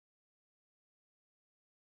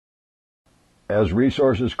As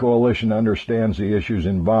Resources Coalition understands the issues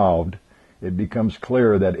involved, it becomes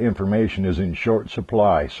clear that information is in short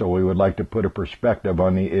supply, so we would like to put a perspective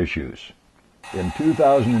on the issues. In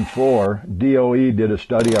 2004, DOE did a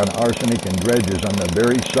study on arsenic and dredges on the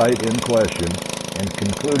very site in question and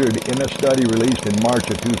concluded in a study released in March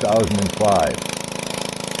of 2005.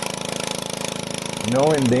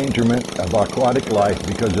 No endangerment of aquatic life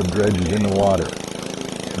because of dredges in the water.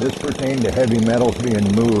 This pertained to heavy metals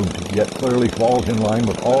being moved, yet clearly falls in line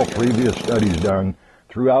with all previous studies done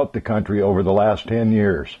throughout the country over the last 10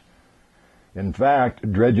 years. In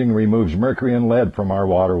fact, dredging removes mercury and lead from our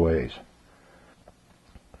waterways.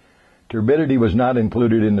 Turbidity was not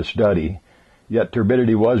included in the study, yet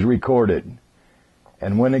turbidity was recorded.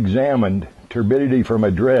 And when examined, turbidity from a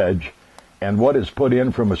dredge and what is put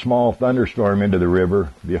in from a small thunderstorm into the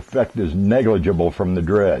river, the effect is negligible from the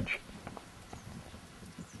dredge.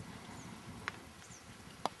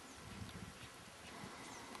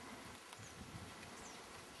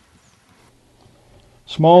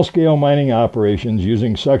 Small-scale mining operations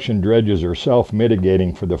using suction dredges are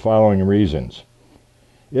self-mitigating for the following reasons.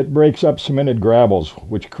 It breaks up cemented gravels,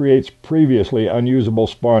 which creates previously unusable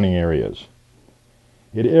spawning areas.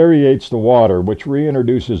 It aerates the water, which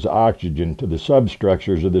reintroduces oxygen to the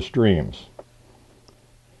substructures of the streams.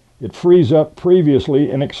 It frees up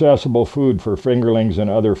previously inaccessible food for fingerlings and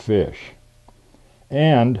other fish.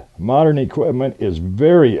 And modern equipment is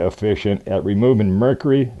very efficient at removing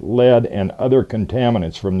mercury, lead, and other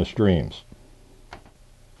contaminants from the streams.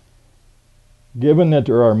 Given that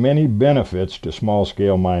there are many benefits to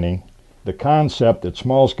small-scale mining, the concept that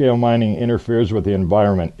small-scale mining interferes with the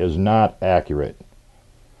environment is not accurate.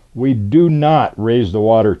 We do not raise the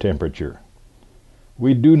water temperature.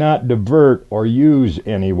 We do not divert or use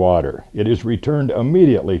any water. It is returned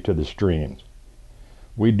immediately to the streams.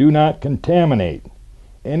 We do not contaminate.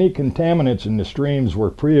 Any contaminants in the streams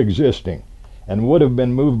were pre-existing and would have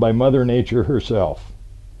been moved by Mother Nature herself.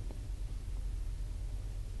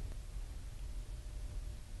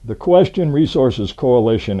 The question Resources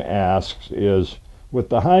Coalition asks is, with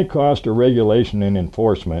the high cost of regulation and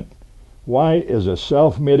enforcement, why is a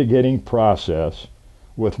self-mitigating process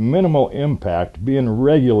with minimal impact being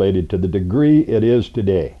regulated to the degree it is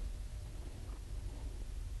today?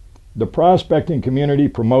 The prospecting community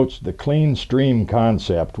promotes the clean stream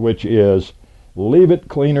concept, which is, leave it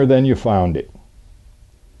cleaner than you found it.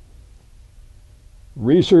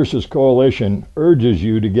 Resources Coalition urges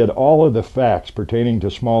you to get all of the facts pertaining to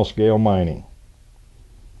small-scale mining.